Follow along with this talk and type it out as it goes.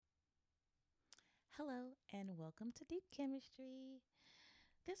Hello, and welcome to Deep Chemistry.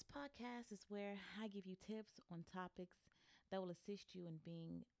 This podcast is where I give you tips on topics that will assist you in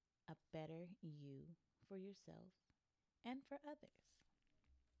being a better you for yourself and for others.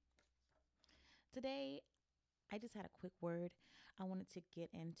 Today, I just had a quick word. I wanted to get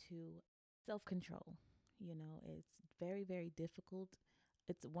into self control. It's very, very difficult.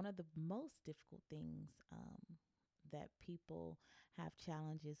 It's one of the most difficult things that people have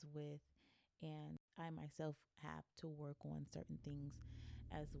challenges with, and I myself have to work on certain things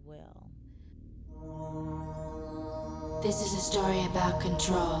as well. This is a story about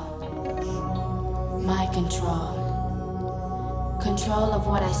control. My control. Control of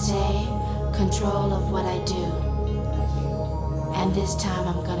what I say, control of what I do. And this time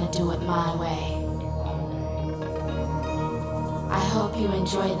I'm gonna do it my way. I hope you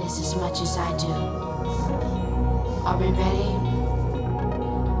enjoy this as much as I do. Are we ready?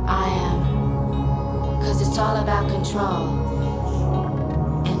 I am. 'Cause it's all about control.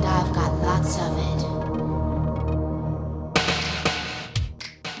 And I've got lots of it.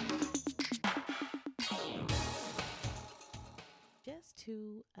 Just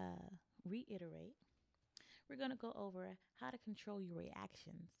to reiterate, we're going to go over how to control your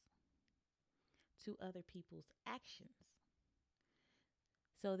reactions to other people's actions.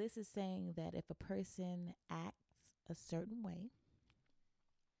 So, this is saying that if a person acts a certain way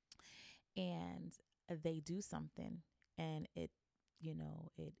and they do something and it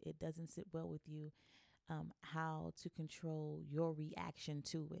doesn't sit well with you, how to control your reaction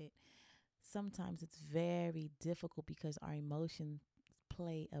to it. Sometimes it's very difficult because our emotions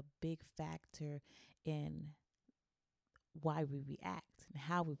play a big factor in why we react and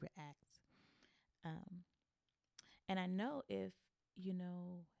how we react. Um, and I know if, you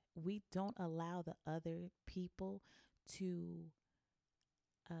know, we don't allow the other people to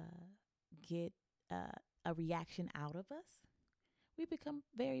uh, get a reaction out of us, we become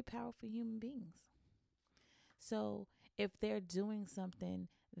very powerful human beings. So if they're doing something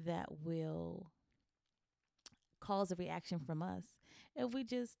that will cause a reaction from us, if we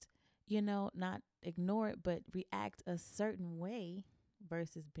just, not ignore it, but react a certain way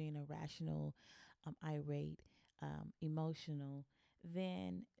versus being irrational, irate, emotional,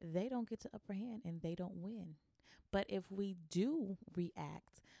 then they don't get the upper hand and they don't win. But if we do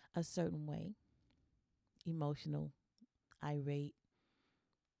react a certain way, emotional, irate,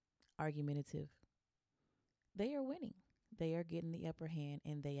 argumentative, they are winning. They are getting the upper hand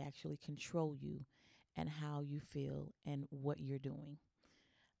and they actually control you and how you feel and what you're doing.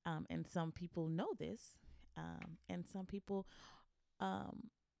 And some people know this, and some people um,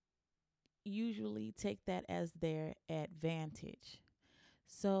 usually take that as their advantage.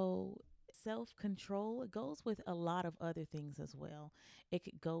 So, self control, it goes with a lot of other things as well. It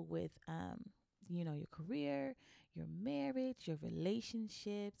could go with, your career, your marriage, your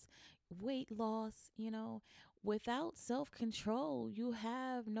relationships, weight loss. Without self control, you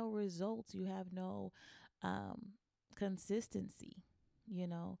have no results, you have no um, consistency, you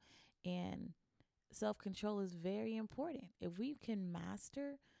know, and self control is very important. If we can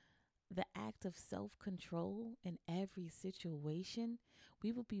master the act of self control in every situation,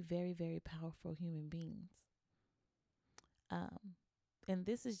 we will be very, very powerful human beings. Um, and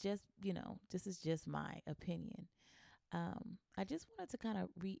this is just my opinion. I just wanted to kind of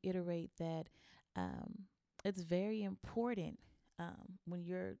reiterate that um, it's very important when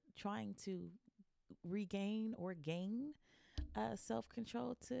you're trying to regain or gain self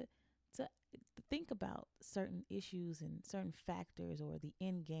control to think about certain issues and certain factors or the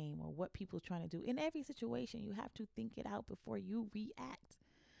end game or what people are trying to do. In every situation, you have to think it out before you react.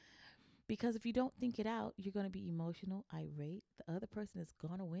 Because if you don't think it out, you're going to be emotional, irate. The other person is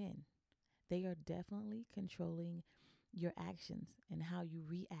going to win. They are definitely controlling your actions and how you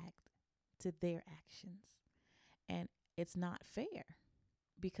react to their actions. And it's not fair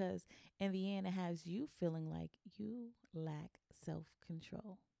because in the end, it has you feeling like you lack self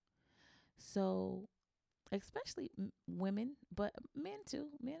control. So especially women, but men too.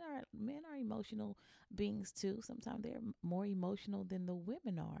 Men are emotional beings too. Sometimes they're more emotional than the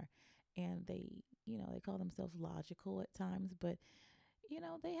women are, and they call themselves logical at times, but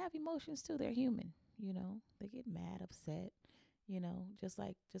they have emotions too. They're human. They get mad, upset.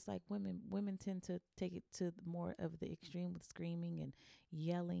 Just like women tend to take it to more of the extreme with screaming and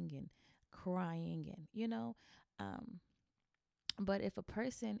yelling and crying and um but if a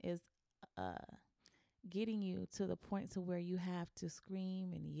person is uh getting you to the point to where you have to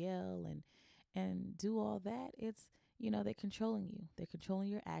scream and yell and do all that, it's they're controlling you, they're controlling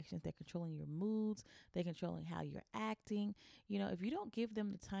your actions, they're controlling your moods, they're controlling how you're acting. If you don't give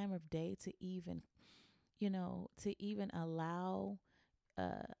them the time of day to even to even allow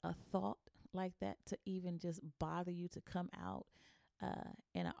a thought like that to even just bother you, to come out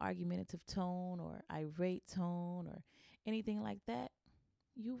in an argumentative tone or irate tone or anything like that,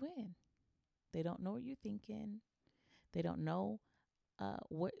 you win. They don't know what you're thinking. They don't know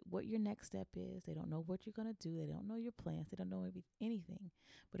what your next step is. They don't know what you're gonna do. They don't know your plans. They don't know anything.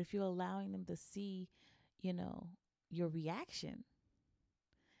 But if you're allowing them to see, you know, your reaction,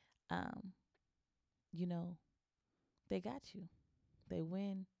 um, you know, they got you. They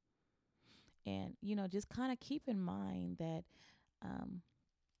win. And just kind of keep in mind that um,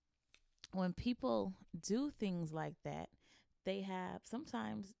 when people do things like that, they have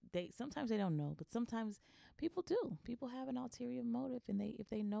sometimes they don't know, but sometimes people do. People have an ulterior motive, and they if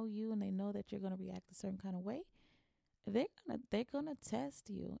they know you and they know that you're going to react a certain kind of way, they're gonna test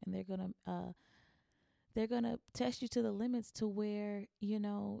you, and they're gonna test you to the limits to where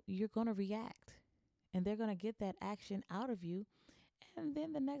you're gonna react, and they're gonna get that action out of you, and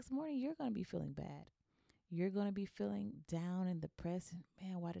then the next morning you're gonna be feeling bad. You're going to be feeling down and depressed. And,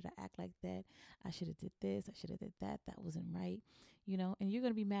 man, why did I act like that? I should have did this. I should have did that. That wasn't right. And you're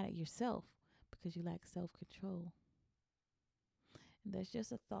going to be mad at yourself because you lack self-control. And that's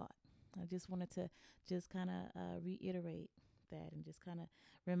just a thought. I just wanted to just kind of reiterate that and just kind of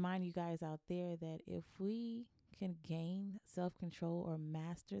remind you guys out there that if we can gain self-control or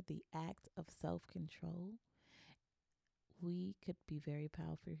master the act of self-control, we could be very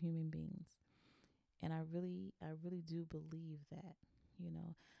powerful human beings. And I really do believe that. You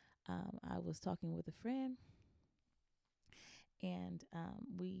know, I was talking with a friend, and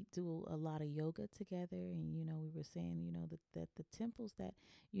we do a lot of yoga together. And we were saying, that the temples that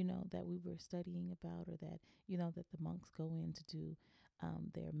that we were studying about, or that that the monks go in to do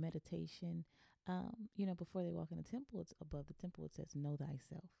their meditation. Before they walk in the temple, it's above the temple. It says, "Know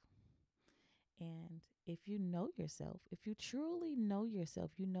thyself." And if you know yourself, if you truly know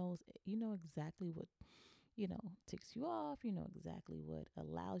yourself, you know exactly what ticks you off. You know exactly what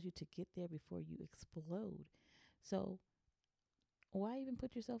allows you to get there before you explode. So why even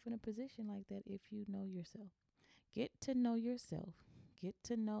put yourself in a position like that if you know yourself? Get to know yourself. Get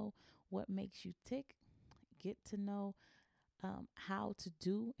to know what makes you tick. Get to know how to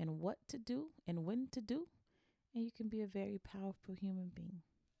do and what to do and when to do. And you can be a very powerful human being.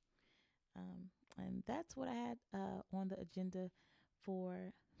 And that's what I had on the agenda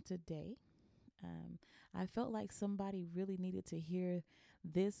for today. I felt like somebody really needed to hear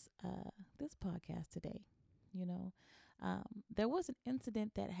this podcast today. You know, there was an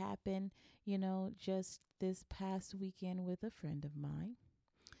incident that happened, just this past weekend with a friend of mine,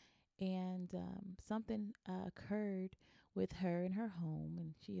 and something occurred with her in her home,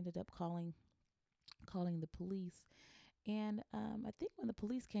 and she ended up calling the police. And I think when the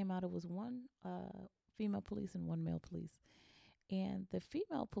police came out, it was one female police and one male police. And the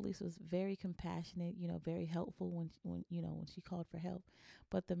female police was very compassionate, very helpful when she called for help.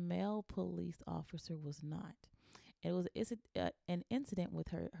 But the male police officer was not. An incident with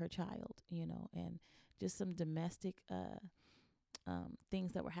her child, and just some domestic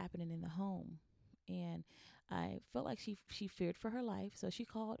things that were happening in the home. And I felt like she feared for her life, so she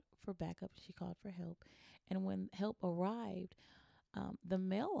called for backup. She called for help, and when help arrived, the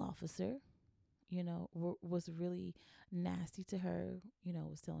male officer was really nasty to her,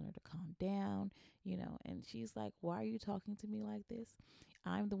 was telling her to calm down, and she's like, "Why are you talking to me like this?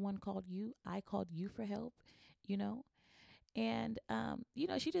 I'm the one called you. I called you for help, you know?" And,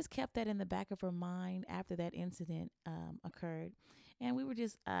 she just kept that in the back of her mind after that incident occurred. And we were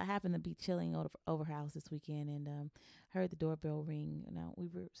just happened to be chilling over her house this weekend, and heard the doorbell ring. Now, we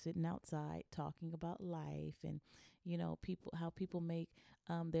were sitting outside talking about life, and, how people make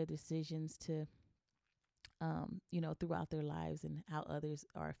their decisions to throughout their lives, and how others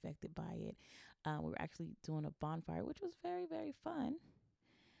are affected by it. We were actually doing a bonfire, which was very, very fun.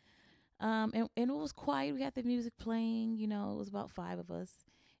 And it was quiet. We had the music playing, it was about five of us.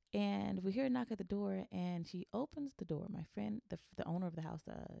 And we hear a knock at the door, and she opens the door. My friend, the owner of the house,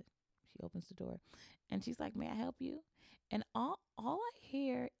 she opens the door, and she's like, "May I help you?" And all I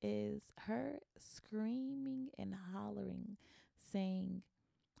hear is her screaming and hollering, saying,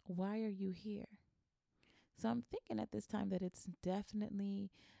 "Why are you here?" So I'm thinking at this time that it's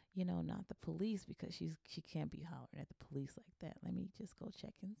definitely, not the police, because she can't be hollering at the police like that. Let me just go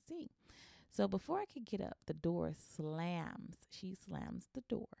check and see. So before I could get up, the door slams. She slams the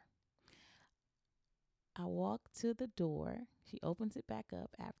door. I walk to the door. She opens it back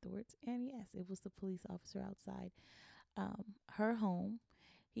up afterwards, and yes, it was the police officer outside her home.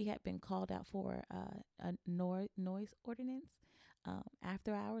 He had been called out for a noise ordinance.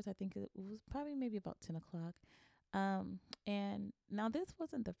 after hours. I think it was probably maybe about 10 o'clock. And now this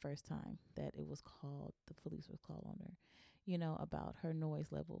wasn't the first time that it was called, the police was called on her, about her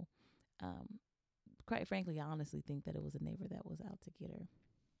noise level. Um, Quite frankly, I honestly think that it was a neighbor that was out to get her.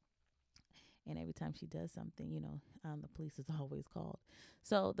 And every time she does something, the police is always called.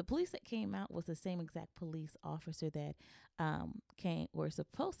 So the police that came out was the same exact police officer that were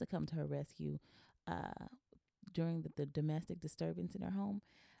supposed to come to her rescue uh, during the domestic disturbance in her home.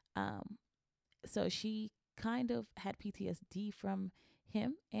 Um, so she kind of had PTSD from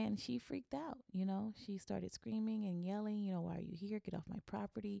him, and she freaked out. She started screaming and yelling, why are you here? Get off my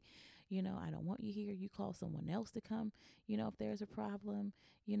property. I don't want you here. You call someone else to come, if there's a problem,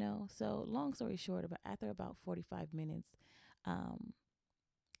 So long story short, after about 45 minutes um,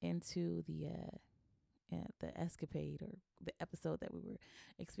 into the escapade or the episode that we were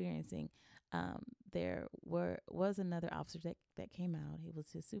experiencing, there was another officer that came out. He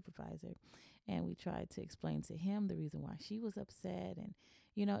was his supervisor, and we tried to explain to him the reason why she was upset, and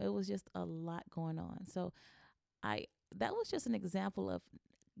it was just a lot going on. So I that was just an example of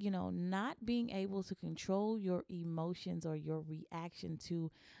not being able to control your emotions or your reaction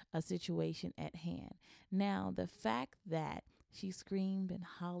to a situation at hand. Now, the fact that she screamed and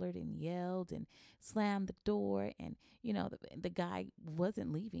hollered and yelled and slammed the door, and the guy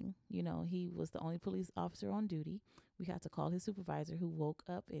wasn't leaving. He was the only police officer on duty. We had to call his supervisor, who woke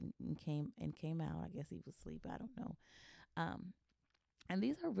up and came out. I guess he was asleep, I don't know. um, and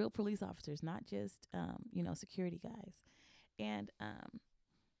these are real police officers, not just security guys. And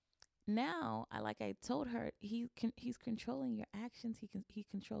now, like I told her, he's controlling your actions. He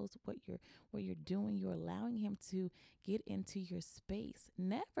controls what you're doing. You're allowing him to get into your space.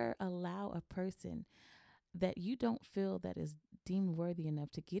 Never allow a person that you don't feel that is deemed worthy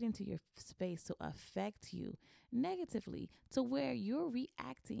enough to get into your space to affect you negatively, to where you're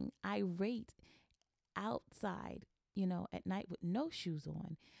reacting irate outside, at night with no shoes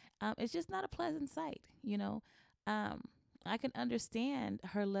on. It's just not a pleasant sight. Um, I can understand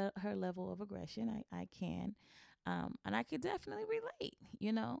her level of aggression. I can, and I could definitely relate.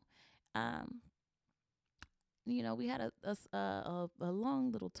 Um, we had a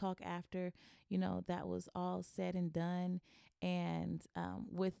long little talk after, that was all said and done. And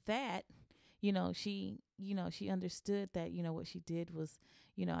with that, she understood that, what she did was,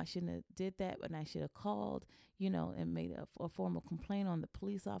 I shouldn't have did that, but I should have called, and made a formal complaint on the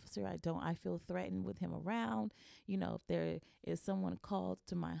police officer. I feel threatened with him around. If there is someone called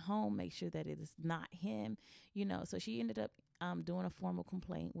to my home, make sure that it is not him, so she ended up doing a formal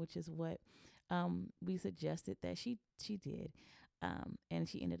complaint, which is what we suggested that she did. And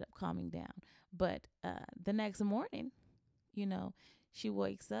she ended up calming down. But the next morning, you know, she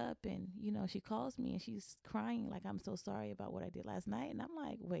wakes up and, she calls me and she's crying like, I'm so sorry about what I did last night. And I'm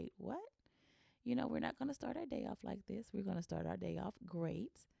like, wait, what? We're not going to start our day off like this. We're going to start our day off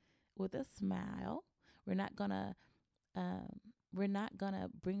great with a smile. We're not going to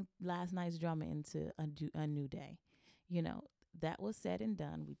bring last night's drama into a new day. That was said and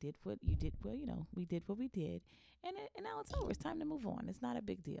done. We did what you did. Well, we did what we did, and now it's over. It's time to move on. It's not a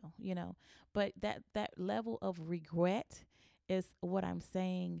big deal. But that level of regret is what I'm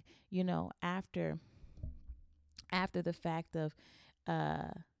saying. After the fact of,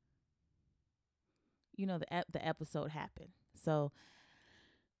 the episode happened. So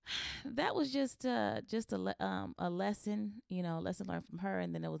that was just a lesson, lesson learned from her.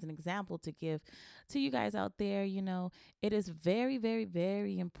 And then it was an example to give to you guys out there. It is very, very,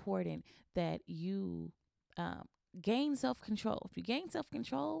 very important that you gain self-control. If you gain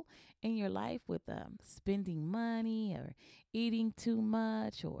self-control in your life with spending money or eating too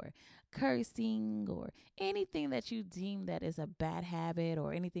much or cursing or anything that you deem that is a bad habit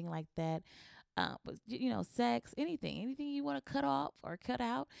or anything like that, but sex, anything you want to cut off or cut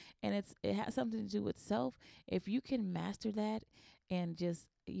out, and it has something to do with self. If you can master that and just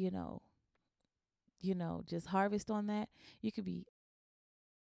just harvest on that, you could be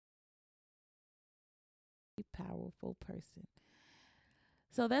a powerful person.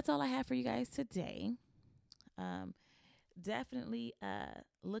 So that's all I have for you guys today. Definitely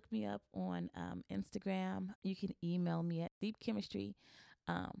look me up on Instagram. You can email me at deepchemistry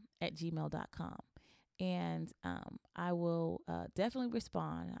at gmail.com. And I will definitely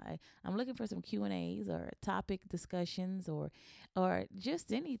respond. I'm looking for some Q&As or topic discussions or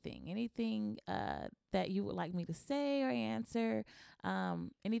just anything that you would like me to say or answer,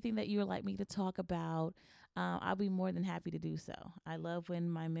 anything that you would like me to talk about. I'll be more than happy to do so. I love when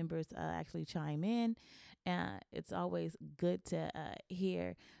my members actually chime in. It's always good to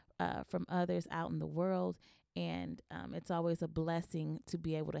hear from others out in the world. And it's always a blessing to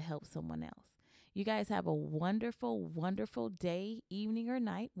be able to help someone else. You guys have a wonderful, wonderful day, evening, or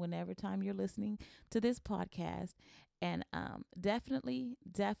night, whenever time you're listening to this podcast. And definitely,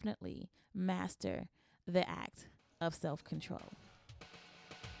 definitely master the act of self control.